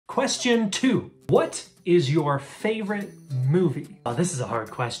Question 2. What is your favorite movie? Oh, this is a hard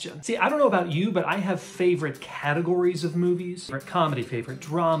question. See, I don't know about you, but I have favorite categories of movies. Favorite comedy, favorite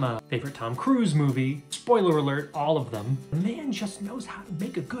drama, favorite Tom Cruise movie. Spoiler alert, all of them. The man just knows how to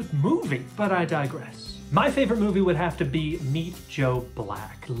make a good movie. But I digress. My favorite movie would have to be Meet Joe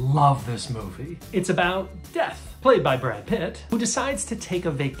Black. Love this movie. It's about death, played by Brad Pitt, who decides to take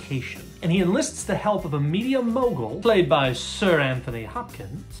a vacation. And he enlists the help of a media mogul, played by Sir Anthony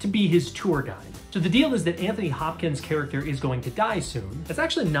Hopkins, to be his tour guide. So the deal is that Anthony Hopkins' character is going to die soon. It's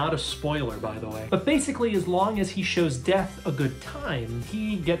actually not a spoiler, by the way. But basically, as long as he shows death a good time,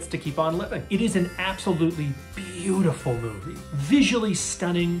 he gets to keep on living. It is an absolutely beautiful movie. Visually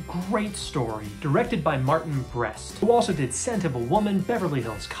stunning, great story. Directed by Martin Brest, who also did Scent of a Woman, Beverly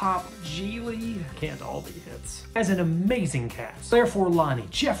Hills Cop, Geely, can't all be hits. Has an amazing cast. Claire Forlani,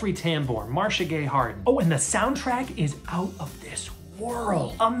 Jeffrey Tambor, Marcia Gay Harden. Oh, and the soundtrack is out of this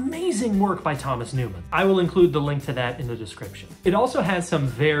world. Amazing work by Thomas Newman. I will include the link to that in the description. It also has some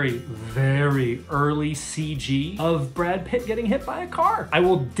very, very early CG of Brad Pitt getting hit by a car. I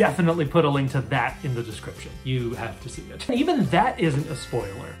will definitely put a link to that in the description. You have to see it. And even that isn't a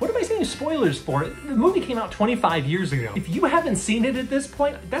spoiler. What am I saying spoilers for? The movie came out 25 years ago. If you haven't seen it at this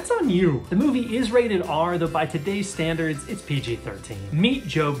point, that's on you. The movie is rated R, though by today's standards, it's PG-13. Meet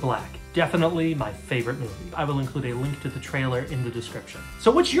Joe Black. Definitely my favorite movie. I will include a link to the trailer in the description. So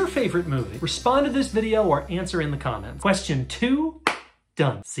what's your favorite movie? Respond to this video or answer in the comments. Question 2,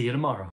 done. See you tomorrow.